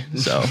not be.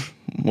 So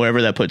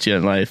wherever that puts you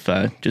in life,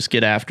 just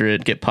get after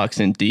it, get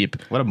pucks in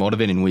deep. What a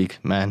motivating week,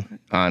 man.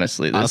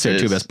 Honestly, this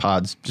is 2 best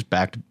pods, just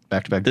back to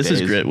back This days.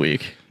 is grit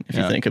week, if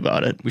you think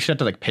about it. We should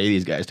have to pay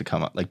these guys to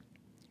come up.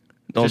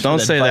 Don't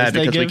say that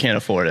because we can't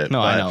afford it.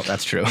 No, I know.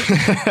 That's true.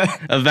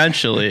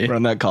 Eventually.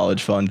 Run that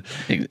college fund.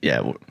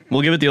 Yeah,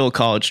 we'll give it the old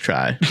college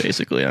try,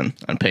 basically, on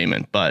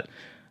payment. But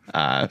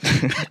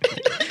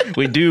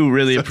we do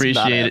really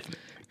appreciate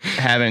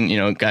having,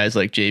 guys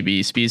like JB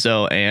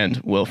Spizo and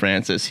Will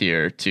Francis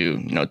here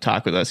to,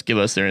 talk with us, give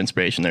us their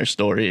inspiration, their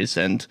stories,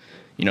 and,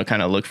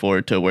 kind of look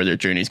forward to where their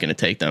journey is going to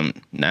take them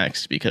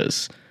next.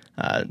 Because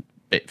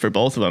for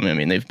both of them, I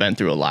mean, they've been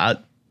through a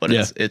lot. But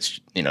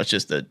it's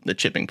just the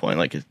chipping point.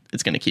 Like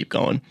it's going to keep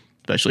going,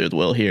 especially with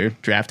Will here,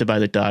 drafted by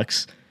the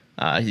Ducks.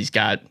 He's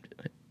got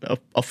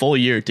a full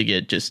year to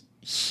get just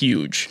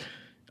huge.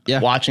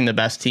 Yeah. Watching the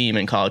best team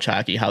in college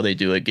hockey, how they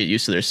do it, get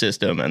used to their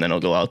system, and then he'll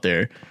go out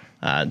there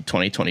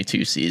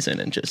 2022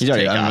 season and just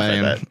take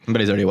off.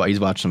 But he's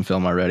watched some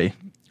film already.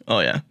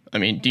 Oh yeah, I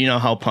mean, do you know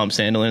how pumped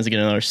Sandelin is to get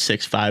another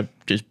 6'5"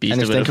 just beast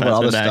and of a think about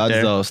all the defenseman back studs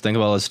there? Though. Think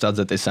about all the studs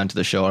that they sent to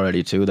the show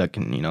already too. That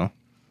can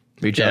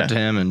reach out to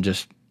him and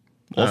just.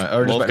 Wolf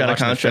got a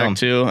contract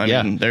too. I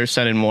mean, they're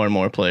sending more and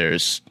more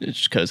players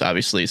because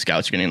obviously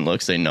scouts are getting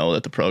looks. They know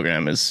that the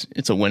program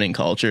it's a winning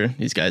culture.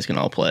 These guys can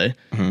all play,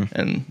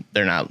 and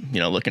they're not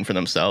looking for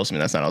themselves. I mean,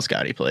 that's not how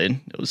Scotty played.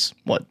 It was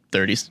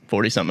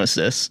 40 something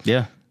assists.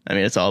 Yeah, I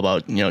mean, it's all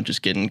about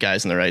just getting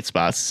guys in the right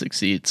spots to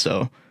succeed.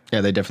 So. Yeah,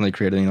 they definitely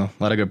created a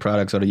lot of good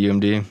products out of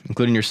UMD,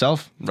 including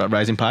yourself,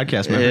 Rising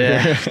Podcast member.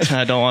 Yeah,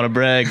 I don't want to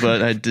brag,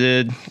 but I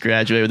did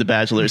graduate with a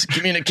bachelor's in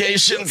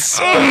communications.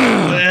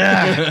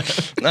 Yeah,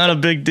 not a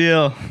big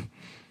deal.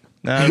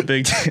 Not a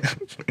big deal.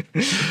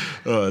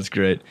 Oh, that's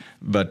great.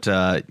 But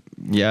I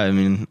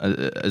mean,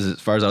 as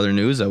far as other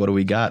news, what do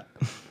we got?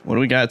 What do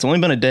we got? It's only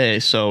been a day,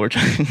 so we're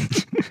trying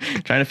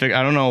to figure.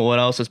 I don't know what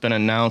else has been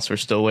announced. We're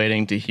still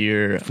waiting to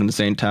hear from the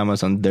St.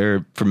 Thomas on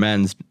for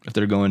men's if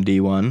they're going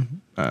D1.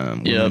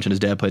 We mentioned his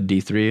dad played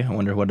D3. I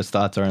wonder what his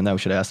thoughts are on that. We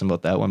should ask him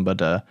about that one.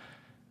 But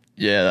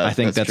I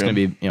think that's going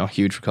to be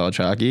huge for college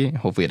hockey.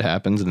 Hopefully it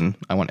happens. And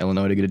I want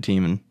Illinois to get a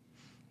team. And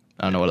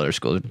I don't know what other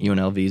schools.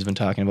 UNLV's been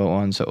talking about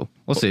one, so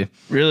we'll see.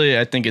 Really,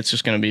 I think it's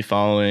just going to be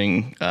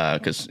following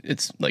because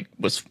it's like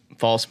with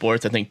fall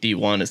sports. I think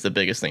D1 is the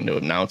biggest thing to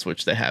announce,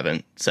 which they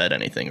haven't said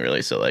anything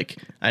really. So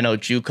I know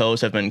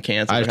JUCOs have been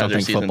canceled. I don't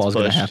think football's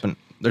going to happen.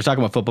 They're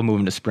talking about football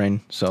moving to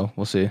spring, so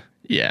we'll see.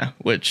 Yeah,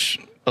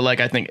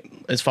 I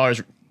think as far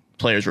as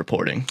players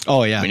reporting,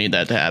 we need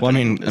that to happen.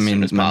 Well, as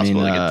soon as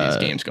possible to get these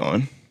games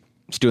going.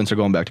 Students are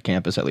going back to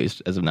campus at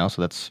least as of now,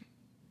 so that's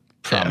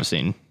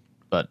promising. Yeah.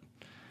 But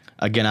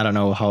again, I don't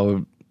know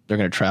how they're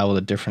going to travel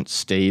to different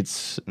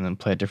states and then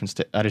play at different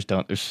states. I just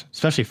don't. There's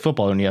especially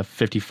football when you have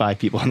 55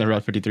 people on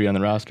the 53 on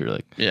the roster.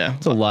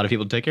 It's a lot of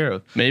people to take care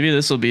of. Maybe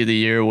this will be the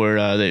year where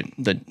the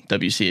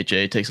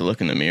WCHA takes a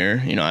look in the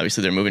mirror.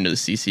 Obviously they're moving to the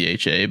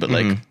CCHA,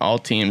 but all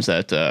teams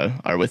that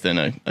are within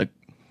a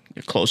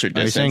closer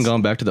distance. Are you saying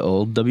going back to the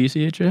old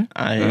WCHA?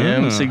 I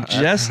am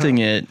suggesting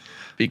it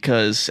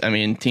because,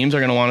 teams are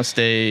going to want to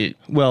stay.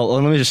 Well,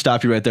 let me just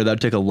stop you right there. That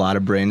would take a lot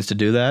of brains to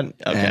do that.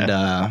 Okay.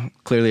 And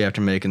clearly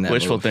after making that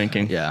wishful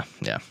thinking. Yeah.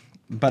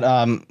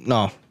 But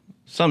no.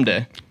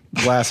 Someday.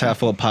 Glass half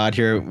full pod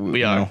here.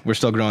 We are. We're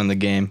still growing the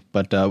game.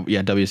 But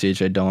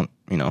WCHA don't,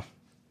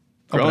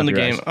 growing the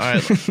game. All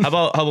right. How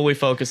about we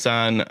focus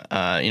on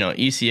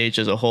ECH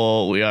as a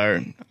whole? We are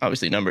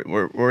obviously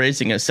we're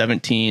raising a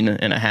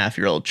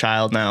 17-and-a-half-year-old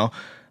child now.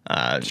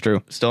 It's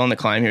true. Still on the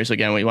climb here. So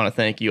again, we want to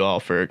thank you all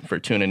for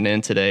tuning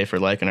in today, for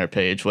liking our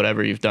page,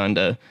 whatever you've done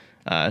to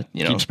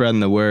keep spreading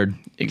the word.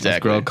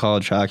 Exactly. Let's grow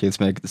college hockey. Let's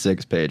make it the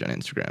 6th page on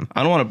Instagram.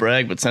 I don't want to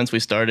brag, but since we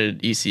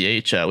started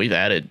ECH, we've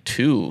added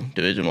 2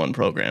 Division I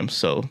programs.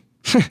 So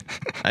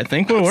I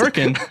think we're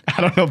working.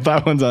 I don't know if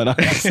that one's on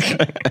us.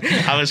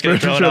 I was going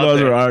to throw it out those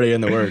there. Were already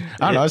in the work.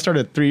 I don't know. I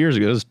started 3 years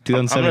ago. It was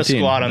 2017. I'm going to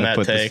squat on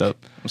that take.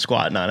 I'm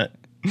squatting on it.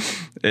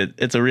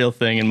 It's a real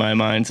thing in my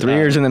mind. 3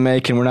 years in the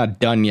making. We're not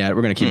done yet.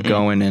 We're going to keep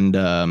going. And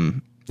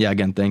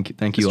again, thank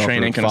you all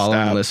for following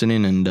and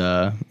listening.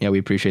 And we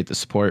appreciate the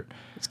support.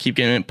 Let's keep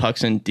getting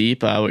pucks in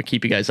deep. We'll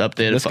keep you guys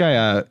updated. This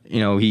guy,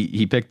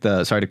 he picked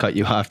the. Sorry to cut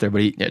you off there,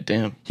 but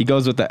he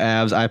goes with the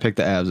Avs. I picked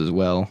the Avs as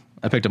well.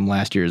 I picked them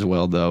last year as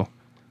well, though.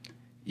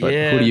 But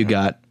who do you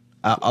got?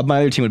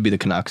 My other team would be the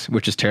Canucks,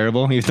 which is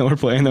terrible, even though we're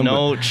playing them.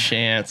 No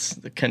chance.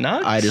 The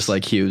Canucks? I just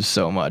like Hughes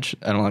so much.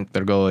 I don't like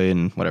their goalie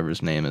and whatever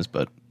his name is,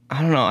 but...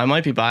 I don't know. I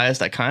might be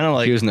biased. I kind of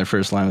like... Hughes in their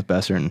first line with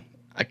Besser. And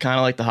I kind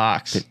of like the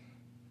Hawks.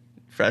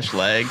 Fresh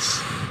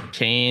legs.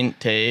 Kane,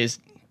 Taves,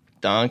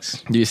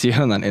 Dunks. Do you see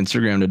on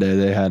Instagram today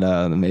they had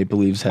the Maple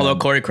Leafs had... Although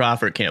Corey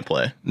Crawford can't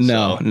play.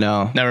 No.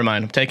 Never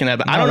mind. I'm taking that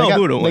back. I don't know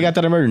who to win. They got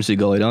that emergency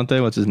goalie, don't they?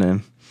 What's his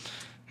name?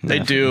 They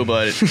do,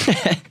 but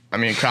I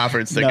mean,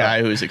 Crawford's the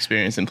guy who's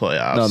experienced in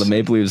playoffs. No, the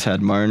Maple Leafs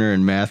had Marner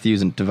and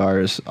Matthews and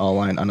Tavares all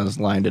on his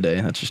line today.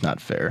 That's just not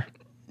fair.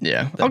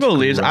 Yeah, I'll go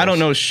Leafs. I don't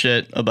know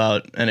shit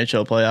about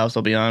NHL playoffs.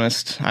 I'll be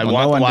honest. I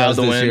want the Wild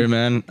to win. Year,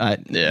 man.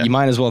 You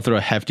might as well throw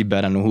a hefty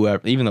bet on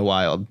whoever, even the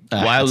Wild.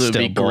 Wild would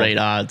be great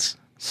odds.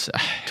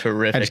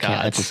 Terrific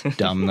odds. It's just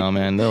dumb though,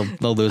 man. They'll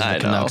lose the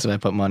Canucks if I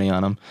put money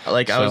on them.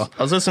 Like I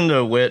was listening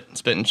to Whit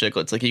spitting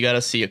chicklets. Like you got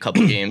to see a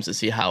couple games to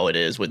see how it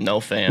is with no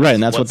fans. Right,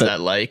 and that's what's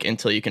that like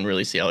until you can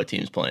really see how a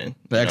team's playing.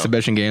 The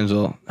exhibition games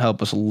will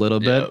help us a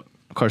little bit.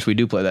 Of course, we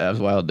do play the Avs.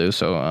 Wild do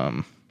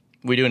so.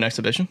 We do an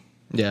exhibition.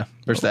 Yeah,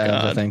 versus the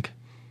Avs, I think.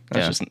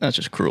 That's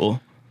just cruel.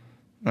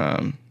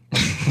 Why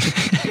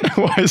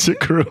is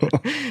it cruel?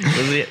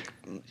 Was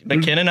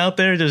McKinnon out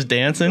there just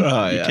dancing?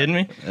 Are you kidding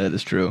me? That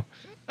is true.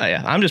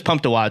 Yeah, I'm just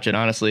pumped to watch it,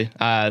 honestly.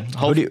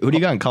 Who do you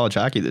got in college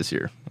hockey this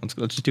year? Let's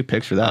just do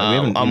picks for that.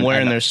 I'm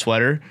wearing their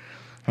sweater.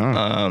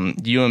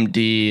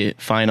 UMD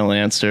final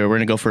answer. We're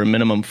going to go for a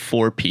minimum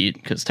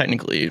 4-peat because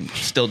technically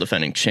still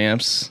defending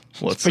champs.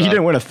 But you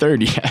didn't win a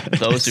third yet.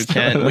 Those who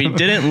can. We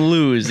didn't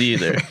lose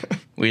either.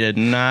 We did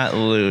not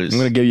lose. I'm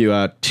going to give you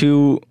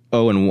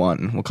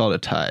 2-0-1. We'll call it a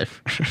tie.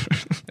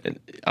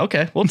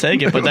 Okay, we'll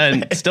take it, but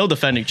then still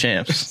defending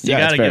champs. You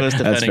got to give us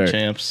defending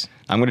champs.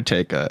 I'm going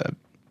to take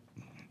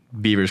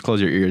Beavers. Close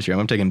your ears here.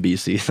 I'm taking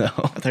BC though. I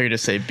thought you were going to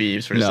say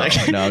Beavs for a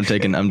second. No, I'm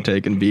taking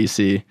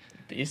BC.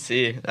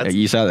 BC.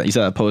 You saw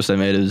that post I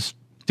made is,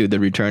 dude, the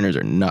returners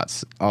are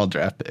nuts. All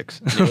draft picks.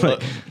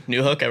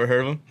 New Hook, ever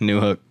heard of him? New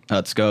Hook.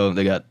 Let's go.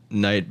 They got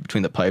Knight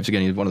between the pipes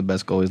again. He's one of the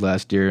best goalies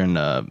last year, and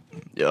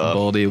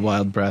Boldy,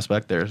 wild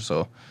prospect there.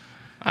 So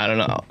I don't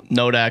know.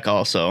 Nodak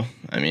also.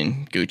 I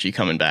mean, Gucci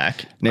coming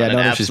back. Yeah,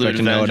 no disrespect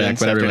to Nodak,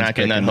 but everyone's not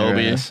getting that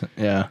Hobie.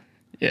 Yeah.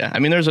 Yeah, I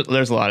mean, there's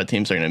a lot of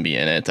teams that are going to be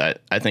in it.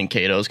 I think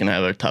Cato's going to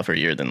have a tougher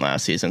year than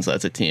last season, so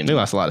that's a team. They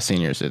lost a lot of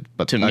seniors,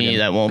 but to me,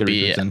 that won't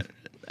be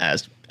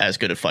as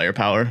good at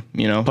firepower,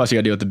 you know. Plus, you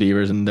got to deal with the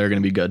Beavers, and they're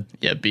going to be good.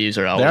 Yeah, Beavs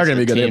are always. They are going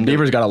to be good.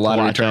 Beavers got a lot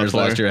of returners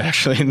last year,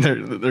 actually, and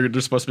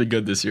they're supposed to be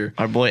good this year.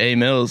 Our boy A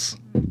Mills.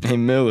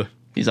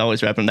 He's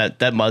always rapping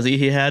that Muzzy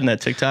he had in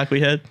that TikTok we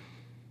had.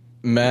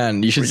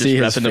 Man, you should see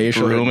his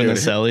facial room in the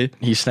celly.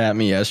 He snapped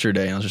me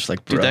yesterday, and I was just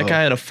like, bro. Dude, that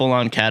guy had a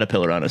full-on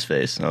caterpillar on his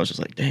face, and I was just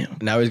like, damn.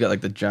 Now he's got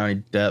like the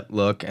Johnny Depp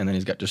look, and then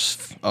he's got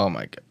just, oh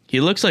my God. He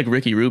looks like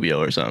Ricky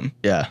Rubio or something.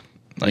 Yeah.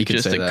 Like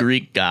just a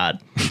Greek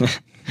god.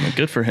 Like,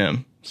 good for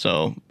him.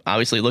 So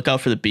obviously look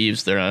out for the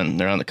Beavs. They're on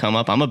the come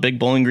up. I'm a big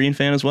Bowling Green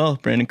fan as well.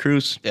 Brandon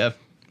Cruz. Yeah.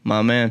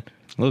 My man.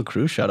 Little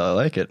Cruz shout out. I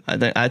like it.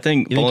 I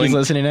think you think he's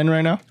listening in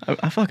right now?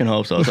 I fucking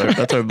hope so.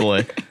 That's our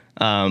boy.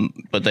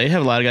 But they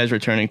have a lot of guys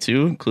returning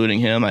too, including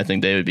him. I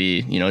think they would be,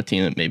 a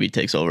team that maybe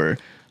takes over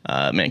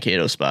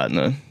Mankato's spot in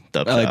the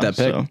dub. I like that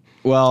pick. So.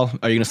 Well,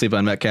 are you going to sleep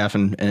on Metcalf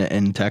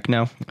and Tech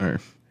now? Or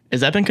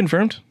has that been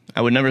confirmed?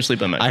 I would never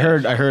sleep on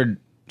Metcalf. I heard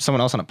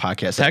someone else on a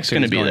podcast. Tech's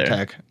going to be there.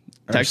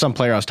 Tech. Some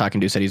player I was talking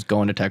to said he's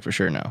going to Tech for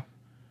sure now.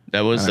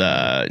 That was no,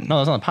 that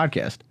was on the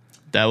podcast.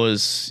 That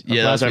was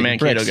our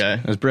Mankato guy.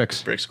 It was Brick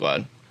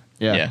Squad.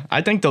 Yeah,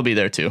 I think they'll be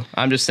there too.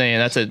 I'm just saying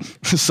that's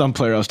some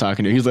player I was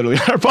talking to. He's literally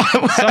on our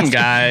podcast. Some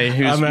guy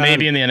who's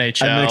maybe in the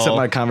NHL. I mix up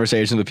my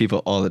conversations with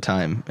people all the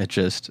time. It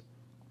just,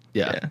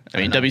 yeah. I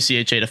mean,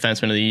 WCHA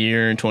Defenseman of the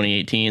Year in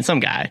 2018. Some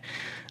guy.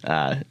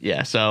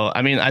 So,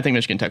 I mean, I think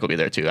Michigan Tech will be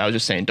there too. I was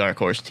just saying dark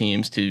horse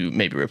teams to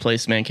maybe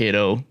replace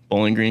Mankato.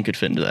 Bowling Green could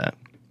fit into that.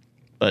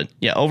 But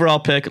yeah, overall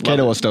pick.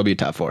 Mankato will still be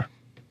top 4.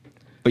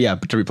 But yeah,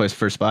 to replace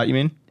first spot, you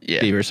mean?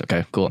 Yeah. Beavers.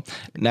 Okay, cool.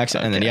 Next,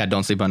 and then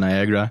don't sleep on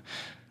Niagara.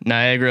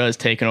 Niagara is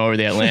taking over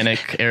the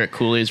Atlantic. Eric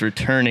Cooley is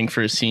returning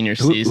for his senior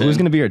season. Who's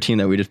going to be our team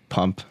that we just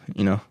pump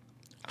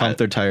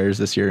their tires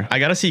this year? I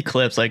got to see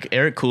clips. Like,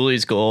 Eric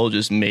Cooley's goal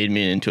just made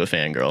me into a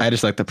fangirl. I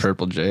just like the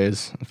Purple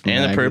Jays.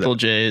 And the Purple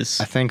Jays.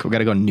 I think we got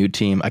to go new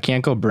team. I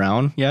can't go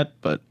Brown yet,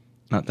 but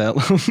not that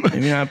long.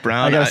 Maybe not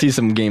Brown. I got to see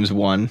some games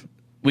won.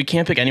 We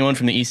can't pick anyone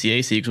from the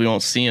ECAC because we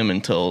won't see them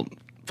until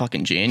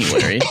fucking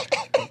January.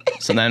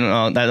 So then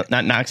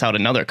that knocks out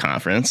another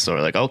conference. So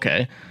we're like,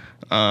 okay.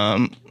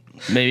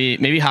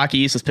 Maybe Hockey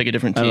East, let's pick a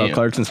different team. I don't know,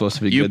 Clarkson's supposed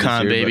to be good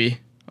UConn, this year, baby.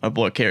 Our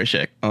boy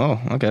Karashik. Oh,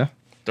 okay.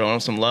 Throwing them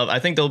some love. I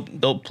think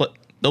they'll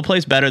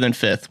place better than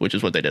 5th, which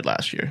is what they did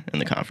last year in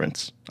the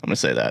conference. I'm going to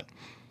say that.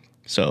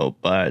 So,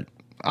 but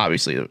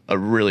obviously a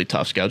really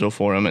tough schedule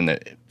for them. And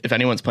if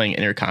anyone's playing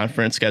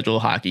interconference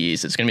schedule, Hockey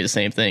East, it's going to be the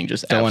same thing.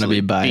 Just don't want to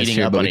be biased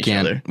here, but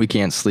we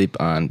can't sleep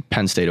on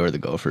Penn State or the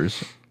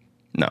Gophers.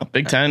 No,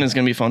 Big Ten is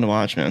going to be fun to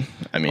watch, man.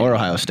 I mean, or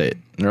Ohio State.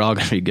 They're all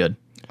going to be good.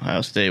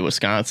 Ohio State,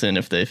 Wisconsin,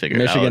 if they figure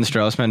Michigan, it out.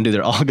 Michigan, Straussman, dude,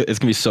 they're all good. It's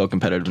going to be so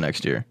competitive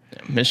next year. Yeah,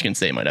 Michigan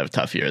State might have a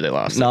tough year. They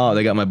lost. No,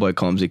 they got my boy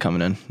Combsy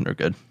coming in. They're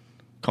good.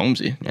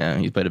 Combsy? Yeah,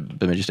 he's played a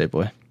Bemidji State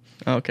boy.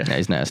 Oh, okay. Yeah,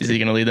 he's nasty. Is he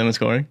going to lead them in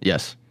scoring?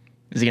 Yes.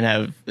 Is he going to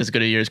have as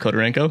good a year as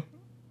Kodorenko?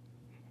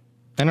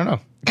 I don't know.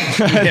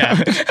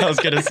 Yeah, I was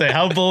going to say,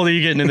 how bold are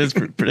you getting in this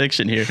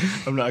prediction here?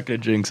 I'm not going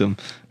to jinx him.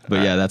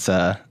 But yeah, that's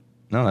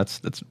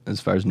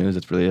as far as news,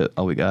 that's really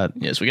all we got.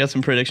 Yes, we got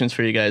some predictions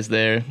for you guys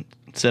there.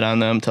 Sit on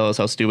them. Tell us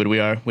how stupid we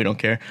are. We don't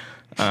care.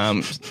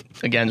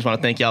 Again, just want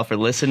to thank y'all for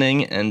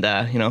listening, and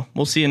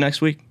we'll see you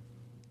next week.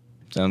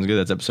 Sounds good.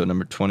 That's episode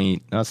number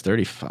 20. No, it's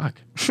 30. Fuck.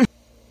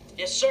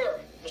 Yes, sir,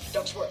 Mr.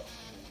 Ducksworth.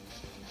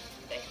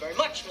 Thank you very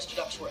much, Mr.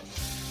 Ducksworth.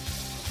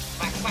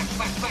 Quack, quack,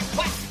 quack, quack,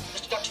 quack,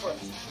 Mr.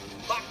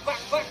 Ducksworth. Quack, quack,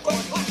 quack,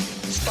 quack, quack.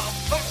 Stop